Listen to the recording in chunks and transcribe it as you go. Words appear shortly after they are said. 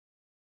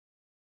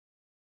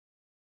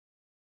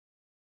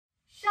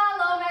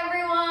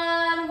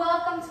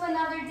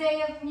another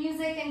day of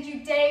music in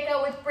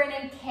Judaica with Bryn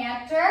and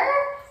Cantor.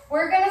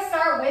 We're gonna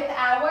start with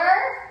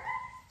our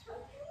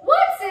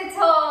What's It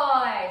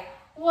Toy?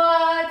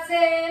 What's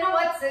in a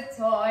What's It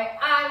Toy?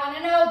 I wanna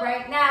know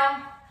right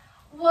now.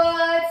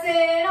 What's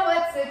in a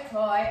What's It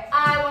Toy?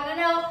 I wanna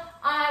know,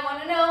 I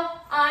wanna know,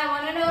 I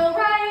wanna know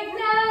right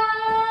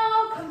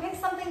now. Come pick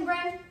something,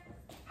 Bryn.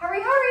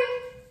 Hurry, hurry.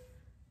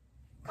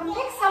 Come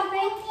pick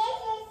something.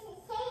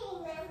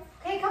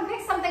 Okay, come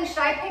pick something. Should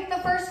I pick the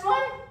first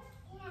one?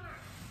 Yeah.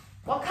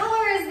 What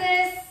color is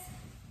this?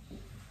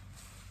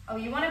 Oh,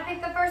 you want to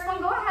pick the first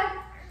one? Go ahead.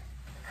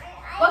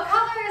 What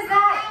color is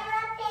that? I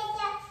want to pick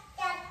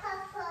the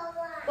purple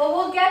one. Well,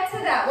 we'll get to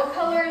that. What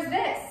color is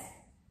this?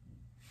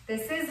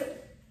 This is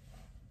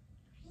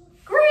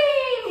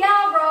green.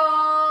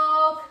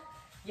 Yarok.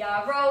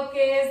 Yarok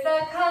is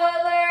the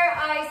color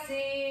I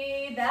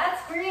see.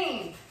 That's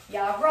green.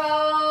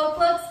 Yarok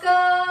looks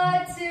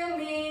good to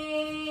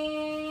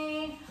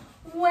me.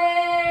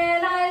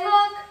 When I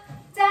look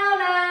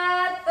down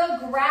at the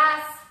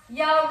grass,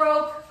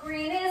 Yarok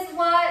green is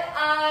what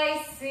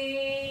I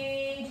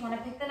see. Do you want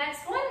to pick the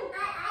next one?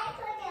 I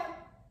put a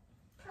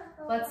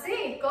purple. Let's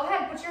see. Go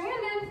ahead. Put your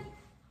hand in.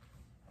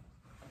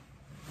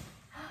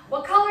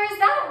 What color is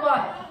that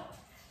one?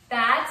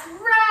 That's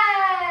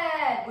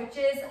red, which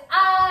is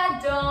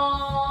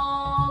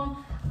Adom.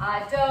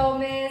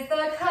 Adom is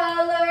the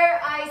color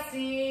I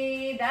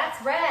see. That's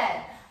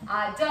red.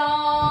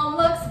 Adom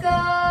looks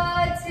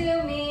good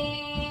to me.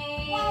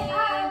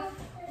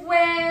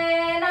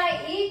 When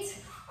I eat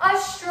a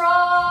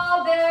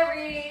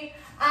strawberry,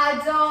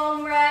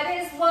 Adom red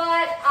is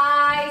what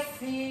I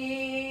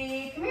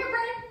see. Come here,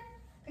 Bryn.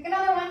 Pick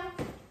another one.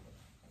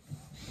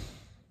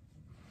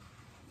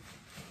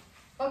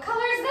 What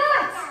color is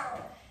that?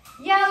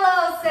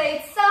 Yellow.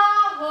 Say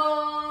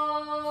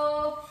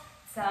Tzahov.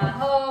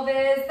 Tzahov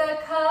is the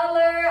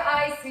color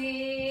I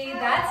see.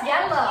 That's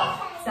yellow.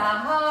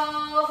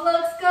 Tzahov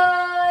looks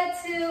good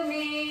to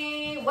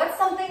me. What's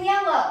something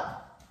yellow?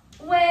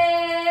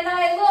 When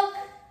I look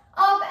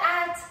up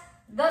at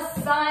the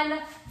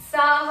sun,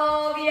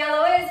 Tzahov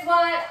yellow is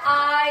what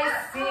I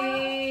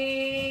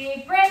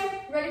see. Bryn,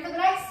 ready for the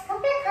next?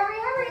 Come pick. Hurry,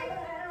 hurry.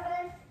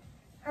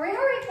 Hurry,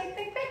 hurry. Pick,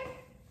 pick, pick.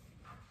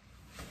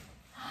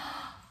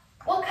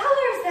 What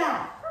color is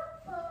that?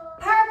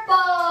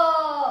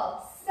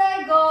 Purple.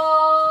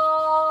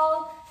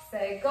 Segol.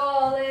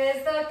 Segol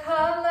is the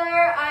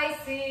color I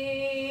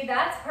see.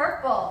 That's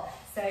purple.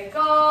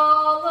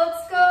 Segol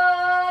looks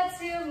good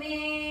to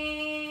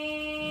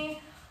me.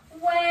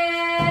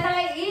 When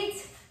I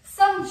eat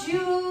some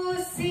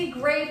juicy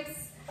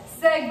grapes,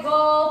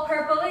 Segol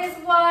purple is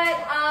what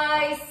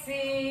I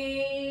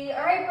see.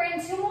 All right, Bryn,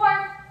 two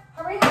more.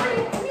 Hurry,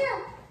 hurry, come here.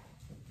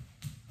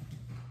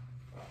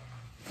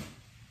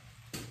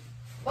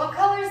 What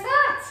color is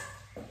that?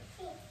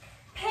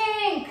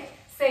 Pink.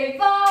 Say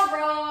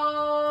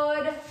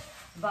Varod.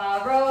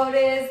 Varod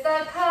is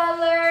the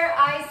color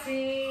I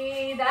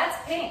see. That's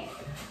pink.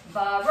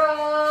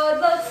 Varod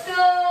looks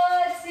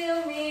good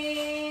to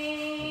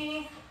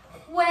me.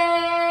 When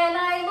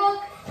I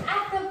look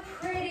at the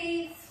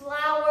pretty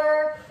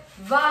flower,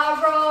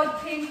 Varod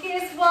pink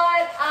is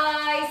what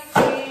I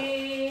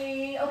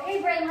see.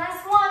 Okay, Bryn,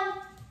 last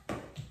one.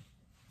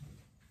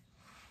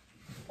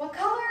 What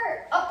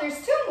color? Oh, there's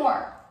two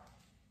more.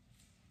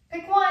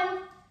 Pick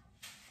one.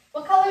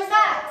 What color is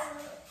that?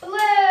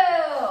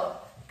 Blue.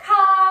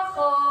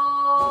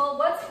 Kachol.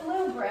 What's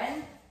blue,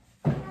 Bryn?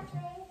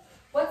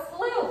 What's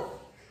blue?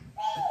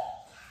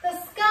 The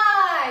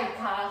sky.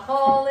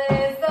 Kachol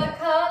is the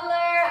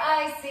color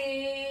I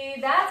see.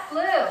 That's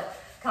blue.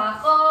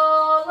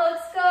 Kachol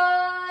looks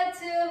good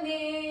to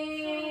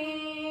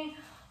me.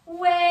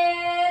 When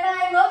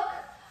I look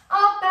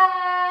up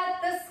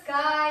at the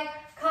sky,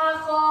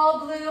 Kachol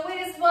blue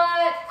is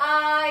what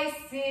I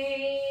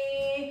see.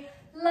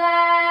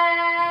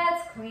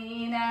 Let's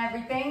clean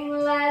everything.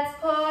 Let's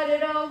put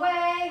it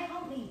away.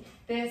 Help me.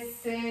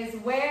 This is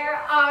where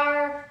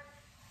our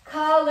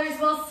colors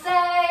will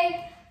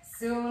stay.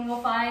 Soon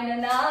we'll find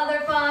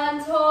another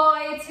fun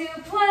toy to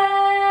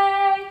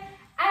play.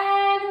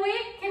 And we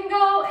can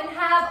go and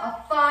have a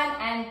fun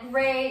and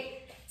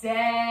great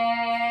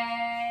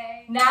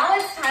day. Now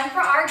it's time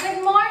for our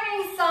good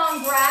morning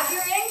song. Grab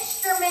your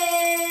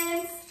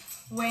instruments.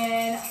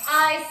 When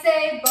I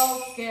say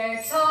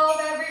Boker Tov,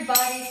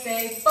 everybody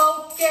say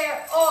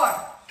Boker Or.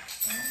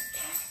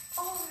 Boker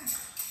Or.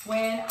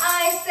 When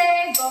I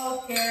say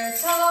Boker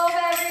Tov,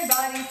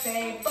 everybody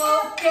say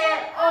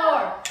Boker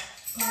Or.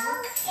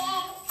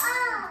 Boker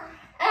Or.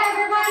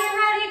 Everybody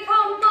ready?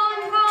 Come on,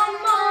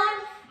 come on.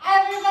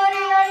 Everybody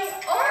ready?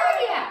 Oh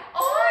yeah,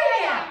 oh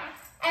yeah.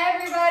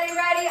 Everybody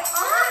ready?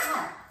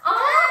 Uh-huh,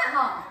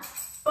 uh-huh.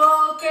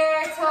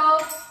 Boker Tov,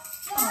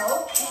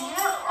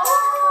 Boker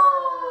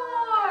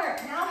Or.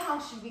 Now how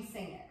should we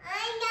sing it?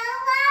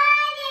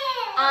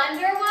 Underwater.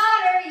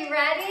 Underwater, you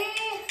ready?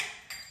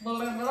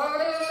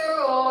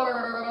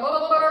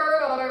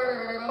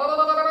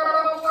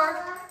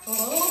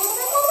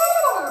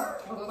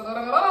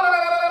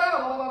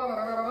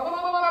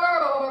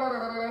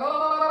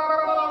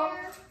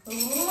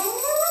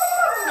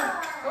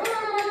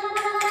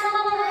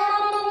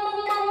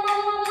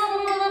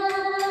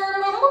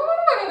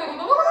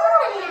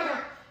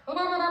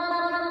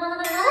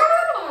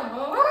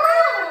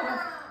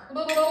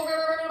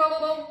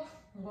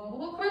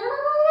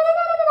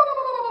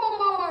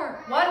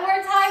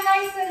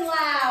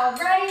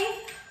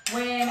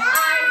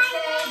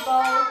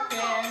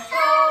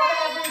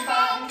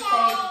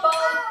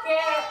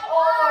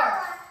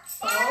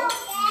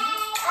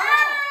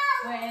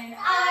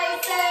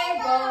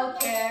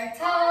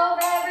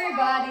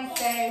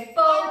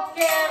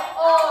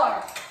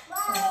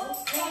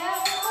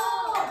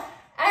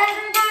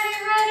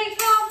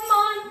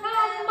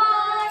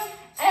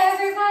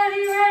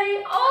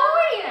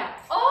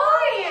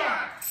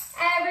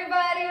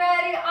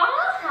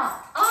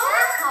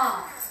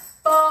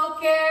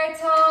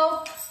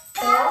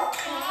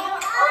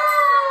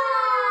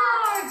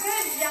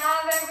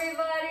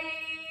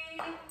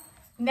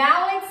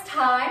 Now it's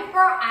time for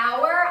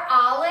our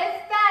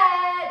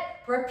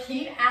alphabet.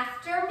 Repeat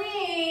after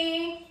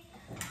me.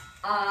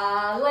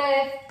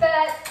 Aleph,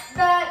 bet,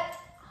 bet.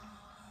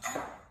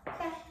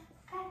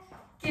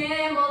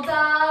 Gimel,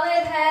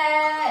 Dalet,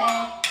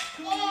 Hey.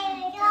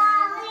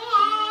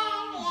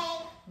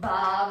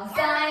 Vav,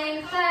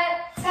 Zayin, Het,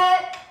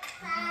 Tet.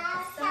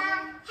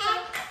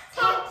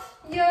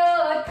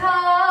 Yod,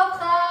 Kaf,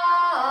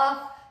 Chaf.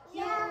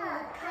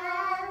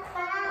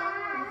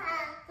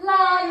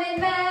 Lamed,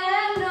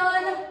 Mem,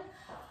 Nun.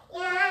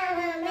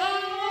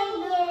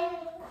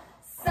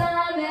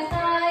 Samech,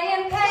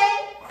 Ayin, Pei,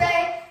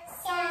 Pei.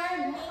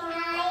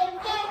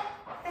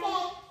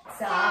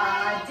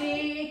 Tzadi,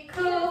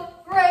 Kuf,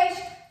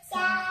 Resh.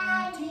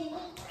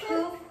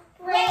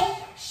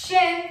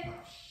 Shin,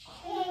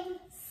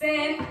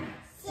 Sin,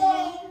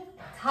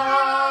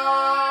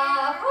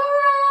 Tav.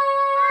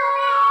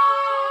 Hooray!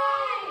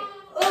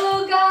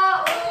 Uga,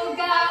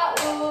 Uga,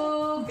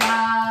 Uga.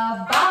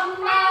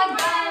 Bama,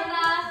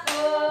 Gana,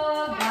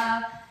 Chuga.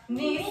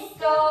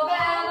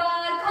 Nistovev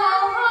ad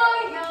kol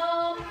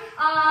hayom.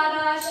 Ad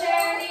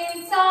asher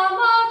nimtza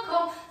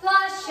makom.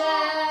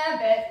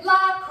 Lashevet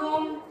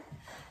lakum.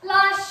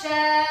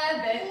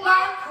 Lashevet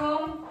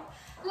lakum.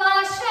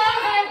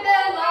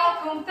 Lashevet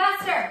lakum.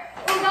 Faster.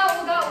 Uga,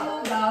 Uga,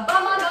 Uga.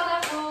 Bama, Gana,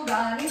 Chuga.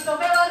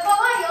 Nistovev ad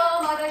kol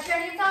hayom. Ad asher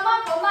nimtza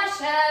makom.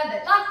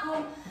 Lashevet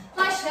lakum.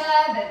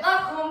 Lashevet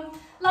lakum.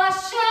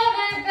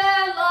 Lashevet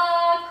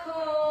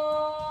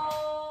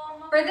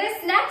lakum. For this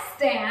next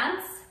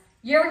dance,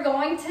 you're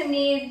going to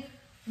need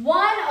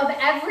one of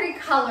every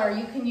color.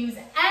 You can use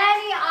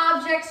any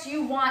objects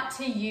you want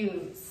to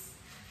use.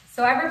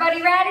 So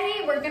everybody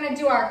ready? We're gonna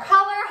do our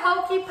color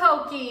hokey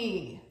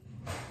pokey.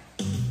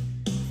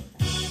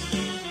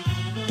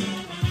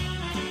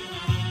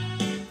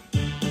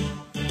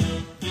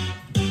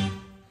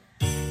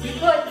 You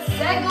put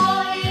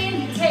segel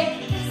in, you take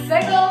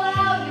segel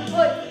out, you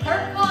put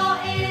purple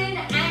in,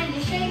 and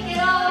you shake it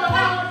all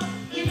about.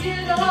 You do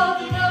the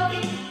hokey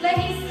pokey,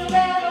 lehisu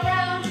web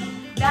around.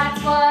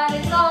 That's what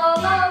it's all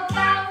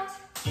about.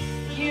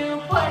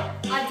 You put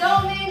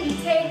adom in, you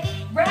take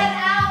red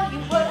out, you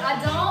put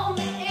adom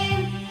in,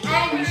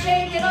 and you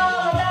shake it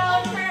all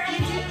about. You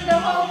do the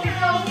hokey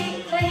pokey,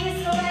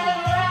 lehisu web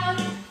around.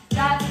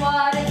 That's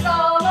what it's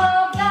all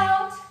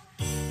about.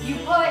 You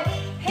put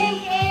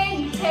pink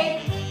in, you take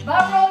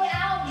barod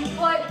out, you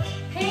put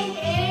pink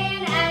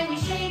in, and you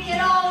shake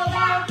it all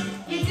about.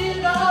 You do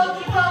the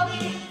hokey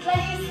pokey,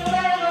 lehisu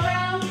web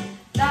around.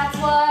 That's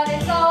what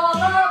it's all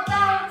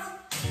about.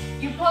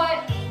 You put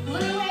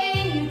blue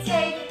in, you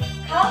take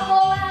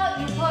couple out,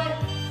 you put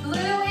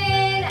blue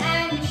in,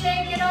 and you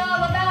shake it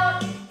all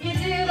about. You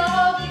do the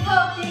hokey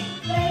pokey,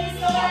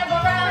 lehisu web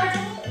around.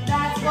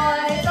 That's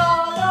what it's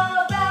all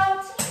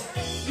about.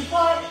 You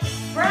put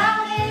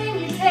brown in,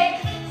 you take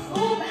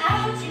hoop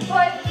out, you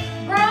put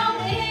brown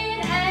in,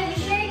 and you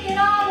shake it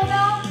all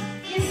about.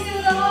 You do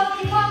the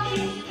hokey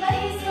pokey,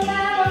 lehisu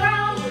web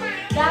around.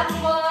 That's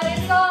what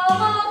it's all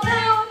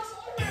about.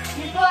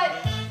 You put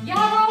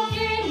yarok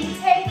in, you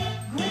take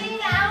green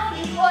out,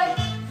 you put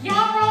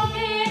yarok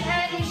in,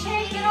 and you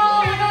shake it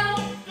all about.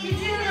 You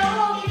do the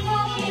hokey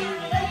pokey,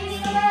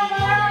 lehisu web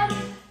around.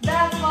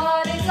 That's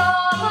what it's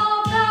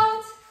all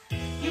about.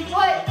 You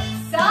put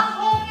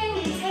sahom in,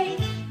 you take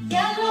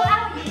yellow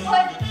out, you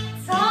put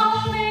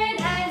sahom in,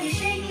 and you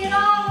shake it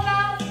all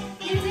about.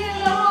 You do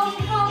the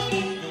hokey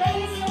pokey,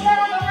 lehisu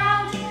web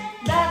around.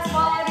 That's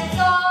what it's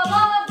all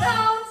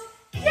about.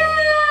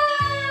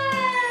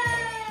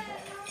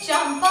 Yeah!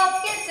 Jump up,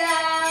 get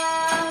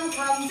down,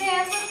 come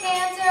dance with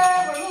canter.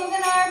 We're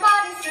moving our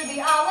bodies to the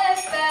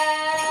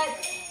alphabet.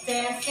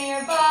 Dance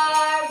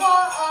nearby, whoa,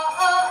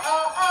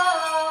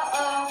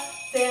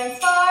 dance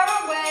far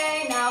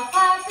away. Now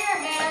clap your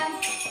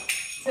hands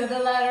to the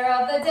letter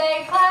of the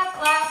day. Clap,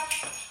 clap.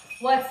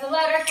 What's the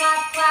letter?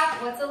 Clap,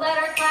 clap. What's the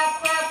letter?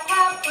 Clap, clap,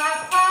 clap,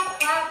 clap, clap,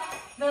 clap.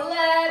 The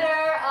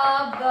letter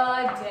of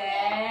the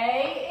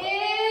day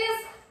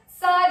is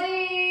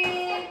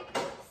Sadi.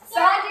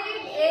 Sadi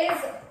is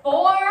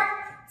for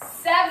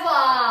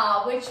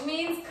Seva, which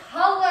means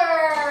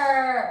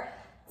color.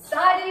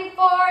 Sadi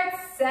for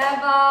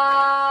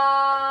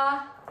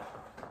Seva.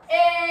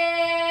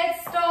 It's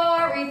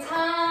story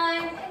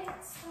time.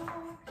 It's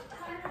story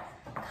time.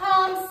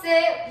 Come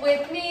sit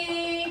with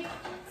me.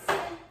 Come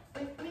sit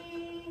with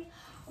me.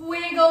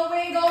 Wiggle,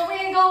 wiggle,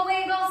 wiggle,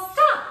 wiggle.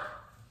 Stop.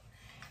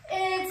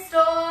 It's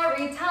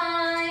story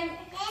time.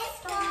 It's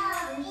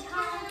story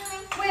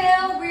time.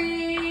 We'll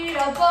read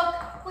a book.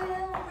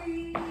 We'll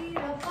read a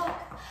book.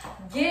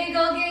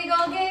 Giggle,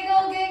 giggle,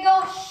 giggle,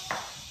 giggle. Shh.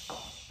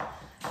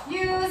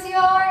 Use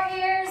your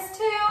ears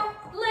to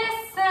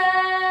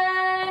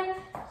listen.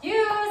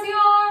 Use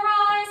your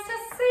eyes to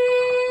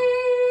see.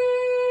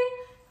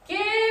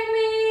 Give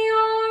me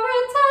your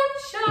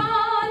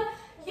attention.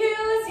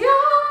 Use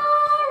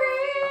your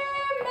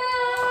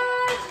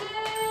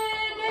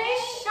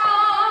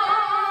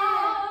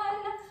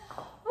imagination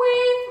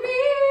with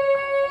me.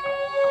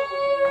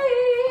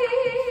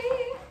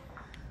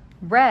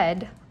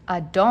 Red,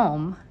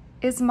 adom,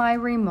 is my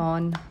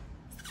rimon.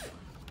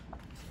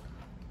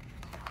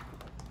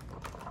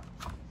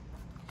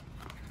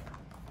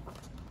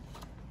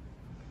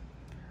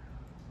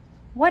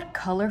 What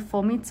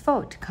colorful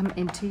mitzvot come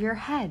into your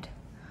head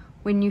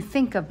when you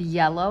think of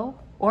yellow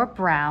or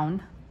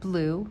brown,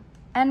 blue,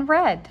 and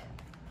red?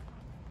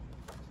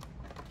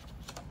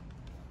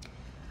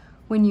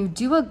 When you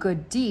do a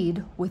good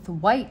deed with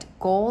white,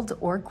 gold,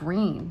 or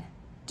green,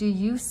 do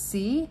you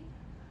see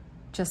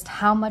just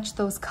how much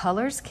those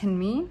colors can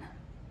mean?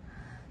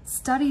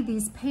 Study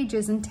these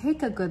pages and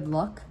take a good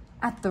look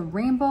at the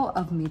rainbow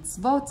of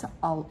mitzvot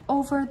all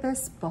over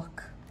this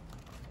book.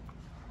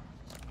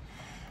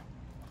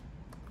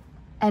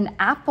 An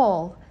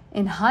apple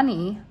in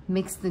honey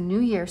makes the New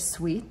Year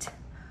sweet.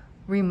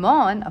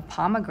 Rimon, a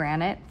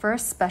pomegranate, for a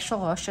special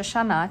Rosh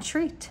Hashanah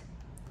treat.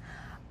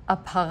 A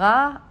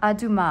para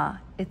aduma,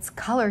 its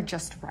color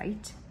just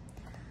right.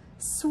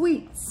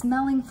 Sweet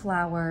smelling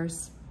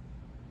flowers,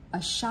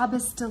 a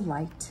Shabbos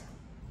delight.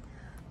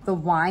 The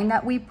wine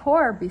that we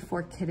pour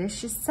before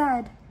Kiddush is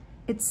said,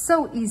 it's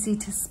so easy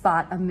to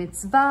spot a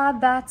mitzvah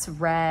that's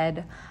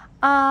red.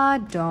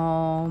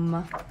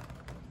 Adom.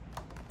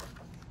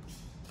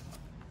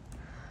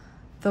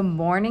 The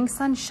morning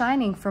sun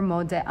shining for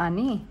Modeh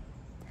Ani.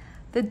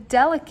 The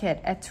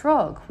delicate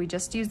etrog, we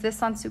just used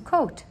this on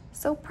Sukkot,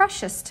 so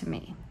precious to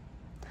me.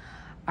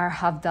 Our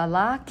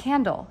Havdalah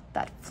candle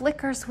that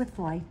flickers with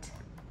light.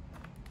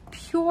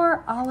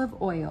 Pure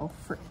olive oil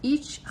for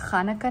each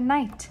Hanukkah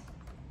night.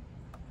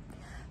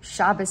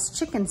 Shabbos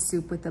chicken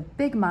soup with a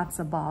big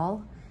matzah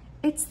ball.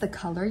 It's the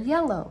color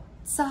yellow,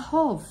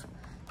 tzahov,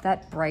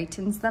 that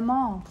brightens them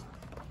all.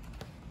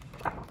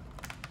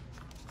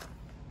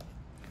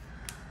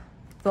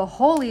 The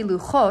holy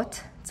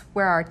luchot, it's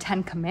where our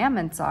 10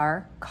 commandments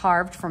are,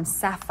 carved from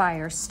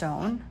sapphire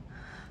stone.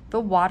 The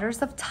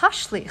waters of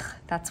tashlich,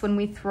 that's when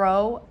we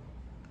throw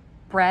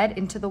bread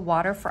into the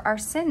water for our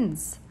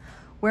sins,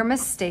 where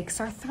mistakes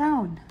are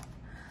thrown.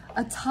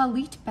 A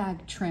talit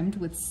bag trimmed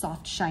with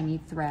soft, shiny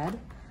thread.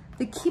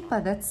 The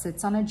kippah that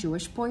sits on a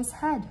Jewish boy's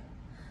head.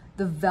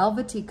 The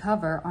velvety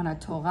cover on a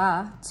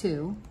Torah,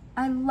 too.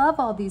 I love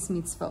all these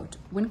mitzvot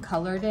when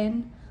colored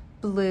in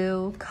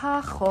blue,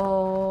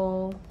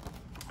 kachol.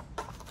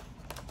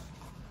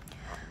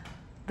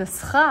 The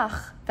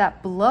schach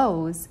that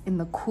blows in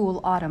the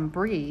cool autumn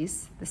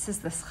breeze. This is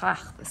the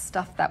schach, the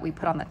stuff that we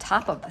put on the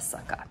top of the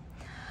sukkah.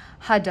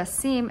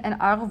 Hadassim and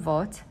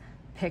arvot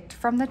picked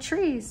from the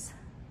trees.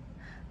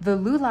 The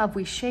lulav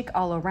we shake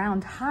all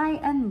around, high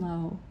and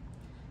low.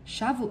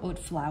 Shavuot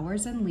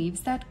flowers and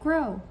leaves that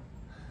grow.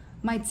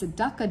 My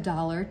tzedakah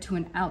dollar to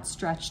an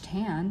outstretched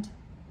hand.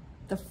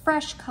 The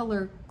fresh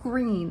color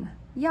green,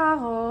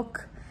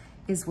 yarok,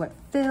 is what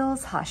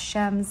fills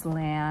Hashem's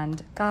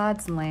land,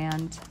 God's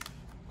land.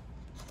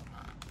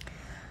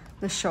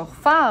 The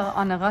shofar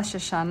on a Rosh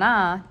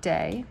Hashanah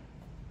day,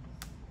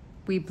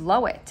 we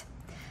blow it.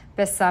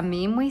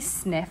 Besamim we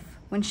sniff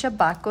when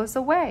Shabbat goes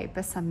away.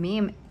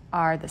 Besamim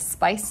are the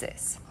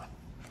spices.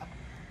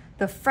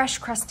 The fresh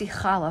crusty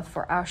challah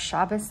for our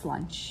Shabbos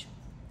lunch.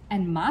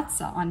 And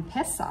matzah on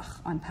Pesach,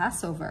 on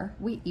Passover,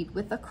 we eat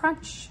with a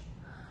crunch.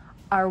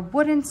 Our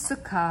wooden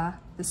sukkah,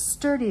 the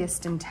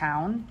sturdiest in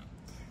town.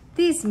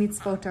 These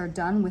mitzvot are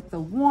done with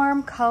the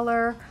warm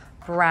color,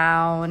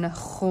 brown,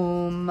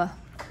 chum.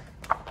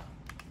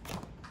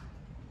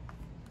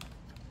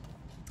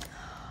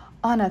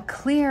 On a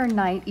clear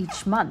night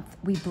each month,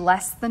 we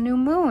bless the new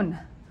moon.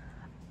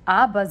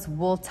 Abba's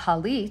wool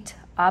talit,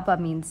 Abba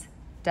means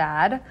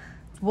dad,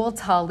 wool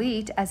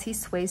talit as he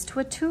sways to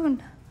a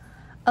tune.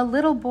 A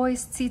little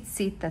boy's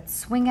tzitzit that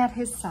swing at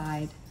his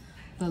side.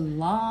 The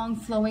long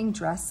flowing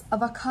dress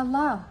of a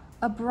kala,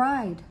 a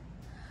bride.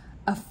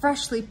 A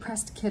freshly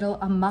pressed kittel,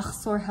 a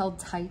machzor held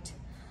tight.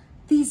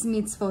 These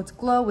mitzvot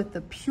glow with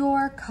the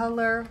pure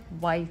color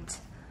white.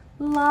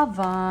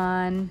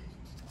 Lavan.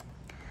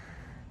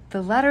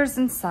 The letters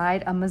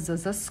inside a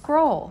mezuzah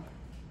scroll.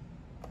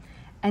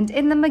 And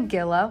in the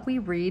Megillah, we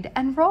read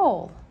and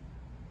roll.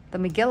 The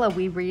Megillah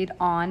we read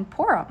on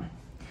Purim.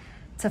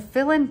 To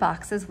fill in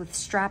boxes with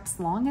straps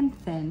long and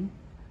thin,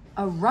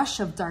 a rush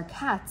of dark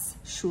hats,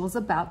 shul's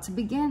about to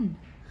begin.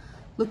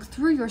 Look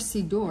through your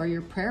siddur,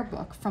 your prayer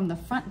book, from the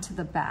front to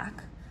the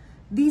back.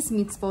 These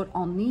mitzvot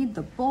all need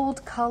the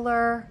bold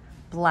color,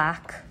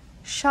 black,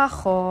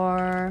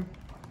 shachor.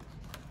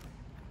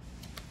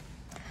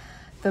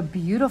 The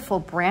beautiful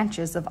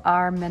branches of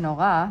our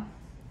menorah,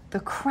 the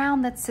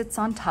crown that sits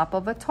on top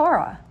of a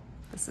Torah.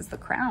 This is the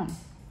crown.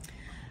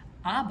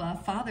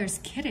 Abba, Father's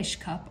Kiddush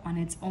cup on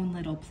its own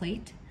little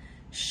plate.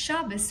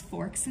 Shabbos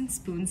forks and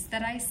spoons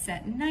that I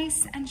set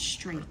nice and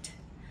straight.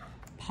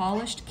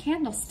 Polished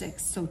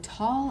candlesticks so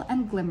tall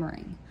and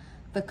glimmering.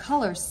 The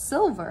color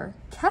silver,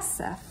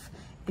 kesef,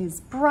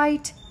 is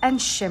bright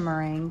and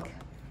shimmering.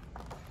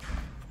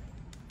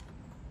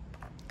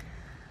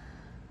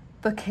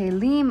 The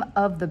kelim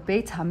of the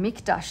Beit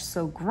HaMikdash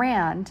so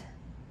grand,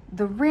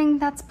 the ring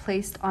that's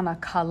placed on a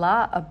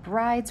kala, a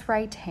bride's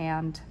right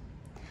hand,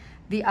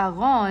 the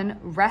aron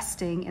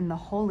resting in the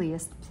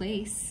holiest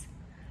place,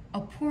 a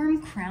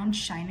Purim crown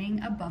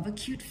shining above a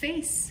cute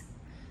face,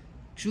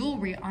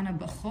 jewelry on a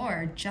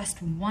bechor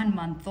just 1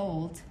 month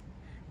old.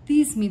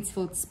 These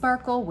mitzvot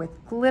sparkle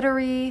with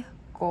glittery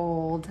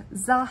gold.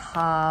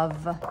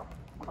 Zahav.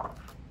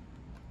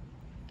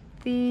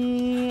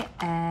 The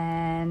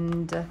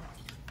end.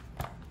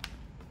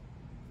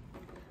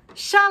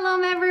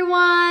 Shalom,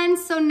 everyone.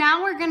 So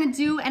now we're gonna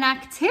do an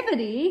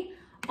activity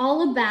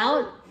all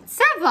about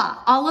tseva,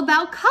 all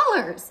about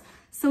colors.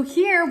 So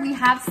here we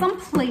have some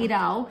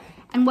Play-Doh,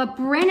 and what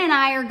Bryn and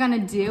I are gonna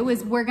do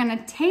is we're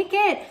gonna take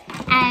it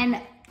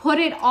and put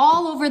it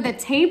all over the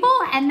table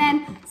and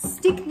then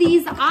stick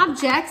these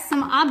objects,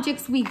 some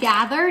objects we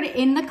gathered,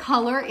 in the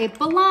color it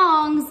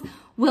belongs.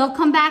 We'll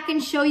come back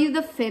and show you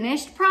the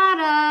finished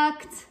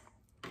product.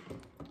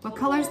 What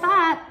color is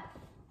that?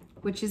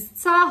 Which is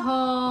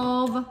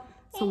tzahov.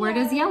 So where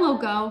does yellow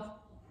go?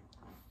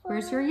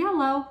 Where's your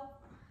yellow?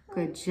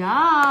 Good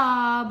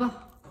job.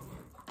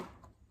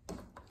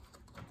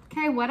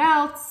 Okay, what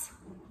else?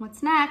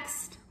 What's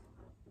next?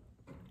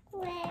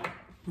 Red.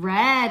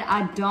 Red,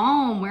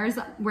 Adom. Where's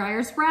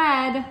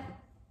red?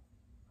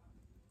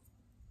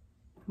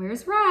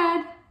 Where's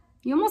red?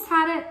 You almost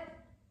had it.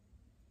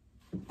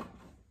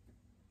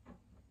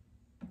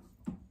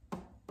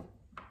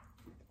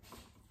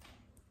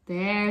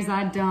 There's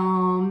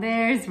Adom,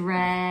 there's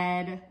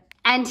red.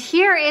 And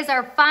here is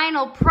our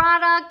final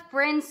product.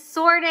 Bryn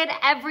sorted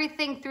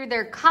everything through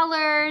their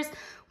colors.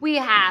 We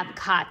have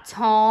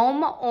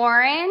Katom,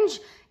 orange,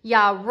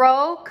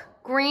 Yarok,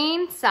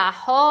 green,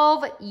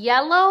 Sahov,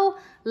 yellow,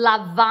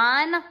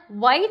 Lavan,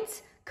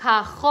 white,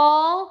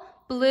 Kachol,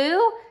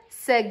 blue,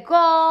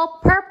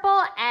 Segol,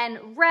 purple,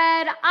 and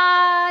red,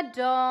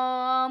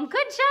 Adom.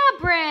 Good job,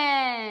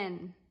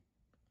 Bryn.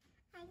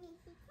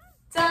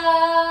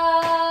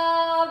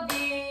 David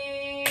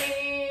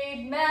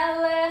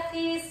Melech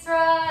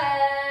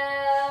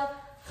Yisrael,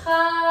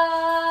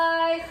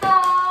 Chai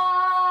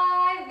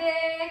Chai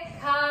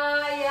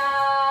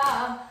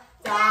V'Kayam.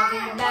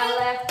 David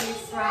Melech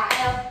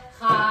Yisrael,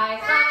 Chai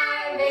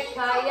Chai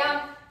V'Kayam.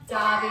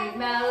 David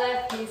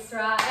Melech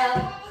Yisrael,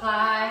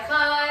 Chai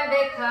Chai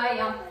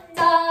V'Kayam.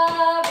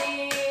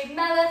 David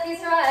Melech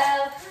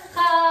Yisrael,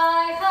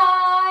 Chai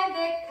Chai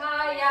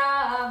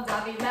V'Kayam.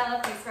 David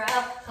Melech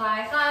Yisrael, Chai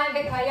Chai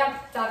V'Kayam.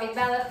 David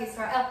Melech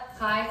Yisrael,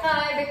 Chai Chai V'Kayam. David Melech Yisrael, Chai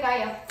Chai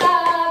V'Kayam.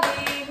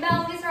 David Melech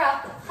Yisrael,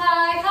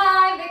 Chai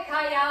Chai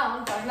V'Kayam.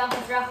 David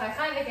Melech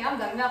Yisrael,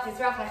 Chai Chai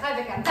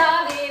V'Kayam.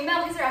 David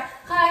Melech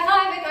Yisrael, Chai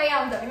Chai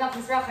V'Kayam. David Melech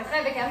Yisrael, Chai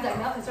Chai V'Kayam. David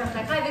Melech Yisrael,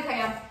 Chai Chai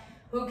V'Kayam.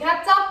 Who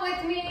kept up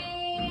with me?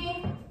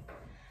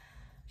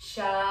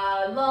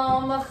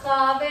 Shalom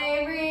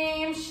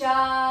chaverim,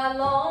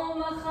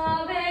 shalom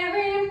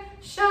chaverim,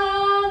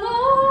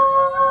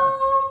 shalom,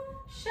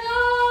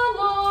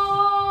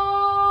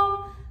 shalom,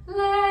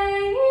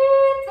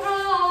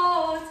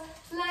 leitraot,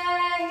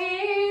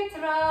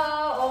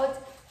 leitraot,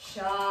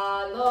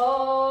 shalom,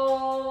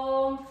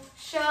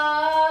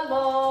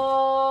 shalom.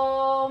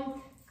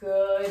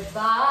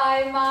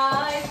 Goodbye,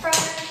 my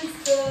friends,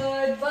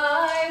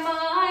 goodbye,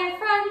 my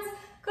friends,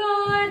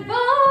 goodbye,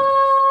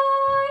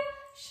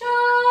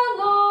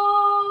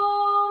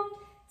 shalom,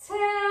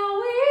 till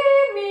we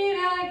meet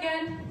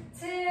again,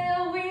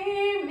 till we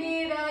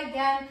meet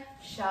again,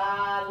 shalom.